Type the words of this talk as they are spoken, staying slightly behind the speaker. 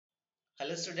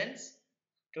Hello students,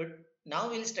 now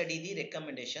we'll study the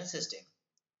recommendation system.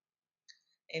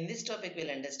 In this topic we'll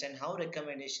understand how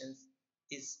recommendations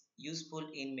is useful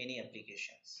in many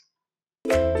applications.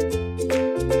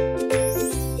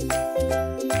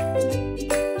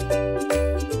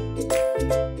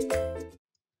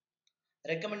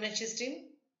 Recommendation system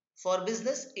for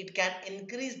business, it can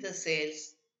increase the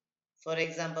sales. For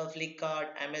example, Flipkart,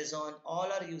 Amazon,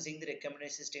 all are using the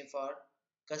recommendation system for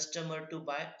customer to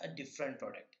buy a different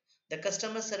product. The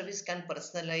customer service can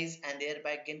personalize and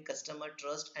thereby gain customer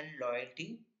trust and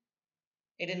loyalty.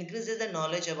 It increases the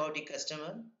knowledge about the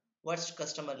customer, what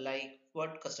customer like,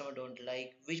 what customer don't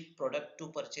like, which product to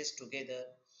purchase together.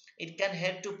 It can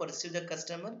help to pursue the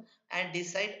customer and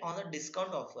decide on the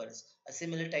discount offers, a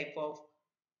similar type of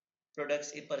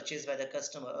products is purchased by the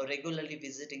customer or regularly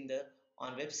visiting the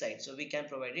on website. So we can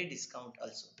provide a discount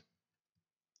also.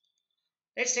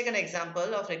 Let's take an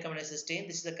example of recommended system.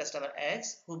 This is the customer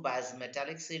X who buys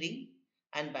metallic CD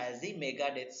and buys the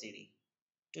Megadeth CD.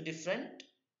 Two different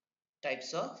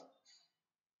types of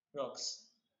rocks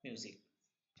music.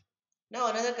 Now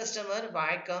another customer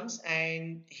Y comes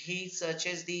and he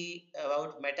searches the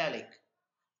about metallic.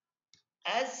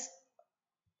 As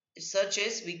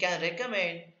searches, we can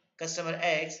recommend customer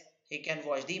X he can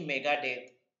watch the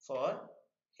Megadeth for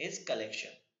his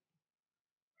collection.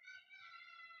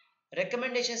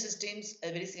 Recommendation systems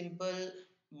a very simple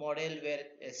model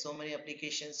where so many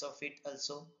applications of it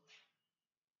also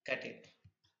cut it.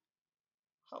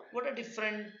 What are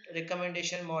different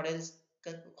recommendation models?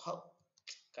 How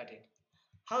cut it?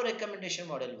 How recommendation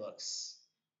model works?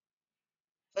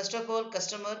 First of all,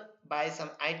 customer buys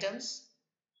some items.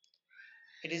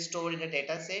 It is stored in a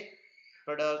data set.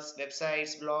 Products,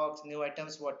 websites, blogs, new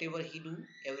items, whatever he do,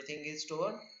 everything is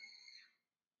stored.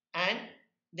 And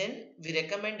then we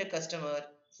recommend the customer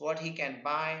what he can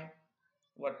buy,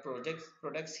 what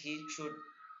products he should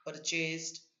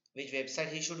purchase, which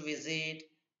website he should visit,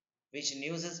 which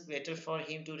news is better for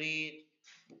him to read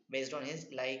based on his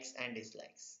likes and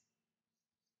dislikes.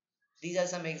 These are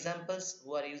some examples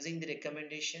who are using the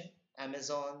recommendation: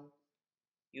 Amazon,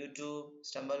 YouTube,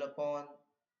 Stumble Upon,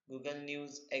 Google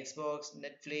News, Xbox,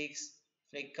 Netflix,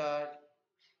 Flipkart,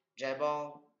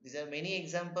 Jabong. These are many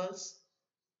examples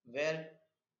where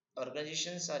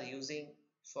organizations are using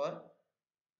for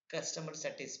customer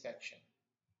satisfaction.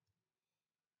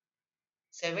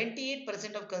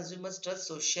 78% of consumers trust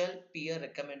social peer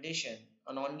recommendation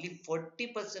and only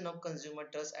 40% of consumer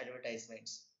trust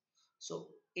advertisements. So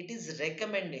it is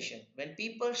recommendation. When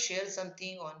people share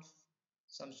something on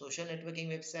some social networking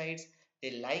websites,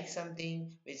 they like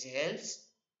something which helps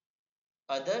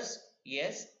others,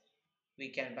 yes, we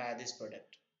can buy this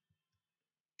product.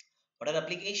 What are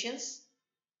applications?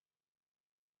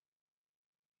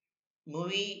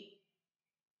 Movie,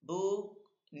 book,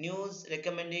 news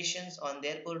recommendations on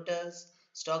their portals,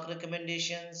 stock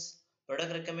recommendations,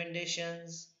 product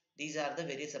recommendations. These are the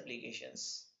various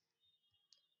applications.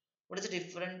 What is the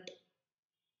different?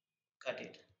 Cut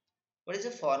it. What is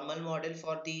the formal model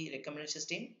for the recommendation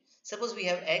system? Suppose we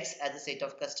have X as a set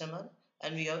of customer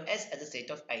and we have S as a set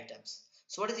of items.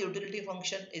 So what is the utility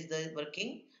function is the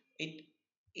working? It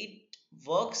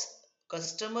works.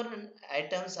 Customer and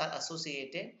items are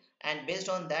associated and based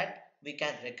on that we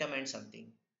can recommend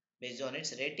something. Based on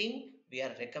its rating we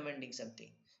are recommending something.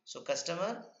 So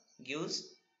customer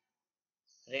gives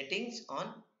ratings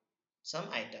on some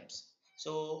items.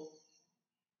 So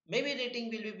maybe rating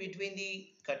will be between the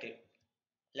cut it.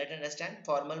 Let's understand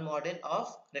formal model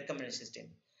of recommendation system.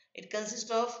 It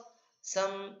consists of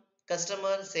some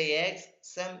customer say X,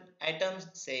 some items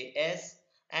say S,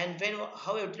 and when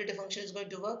how utility function is going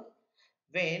to work?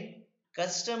 When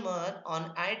customer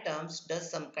on items does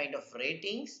some kind of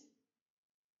ratings,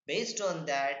 based on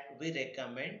that we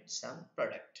recommend some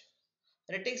product.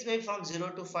 Ratings may be from 0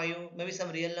 to 5, maybe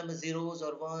some real number zeros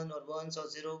or 1 or ones or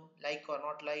 0, like or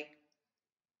not like.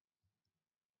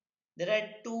 There are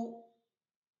two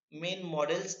main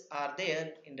models are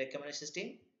there in recommendation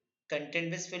system: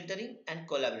 content based filtering and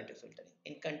collaborative filtering.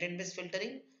 In content based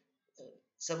filtering,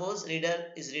 suppose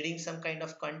reader is reading some kind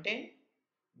of content,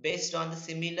 based on the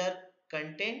similar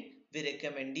content we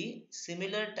recommend the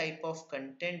similar type of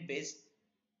content based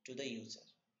to the user.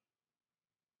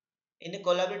 In a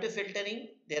collaborative filtering,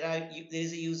 there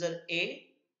is a user A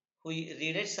who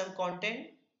reads some content,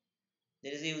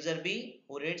 there is a user B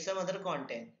who reads some other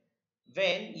content.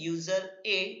 When user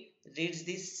A reads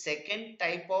the second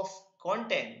type of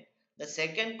content, the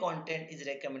second content is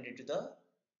recommended to the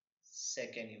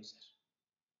second user.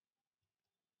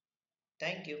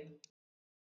 Thank you.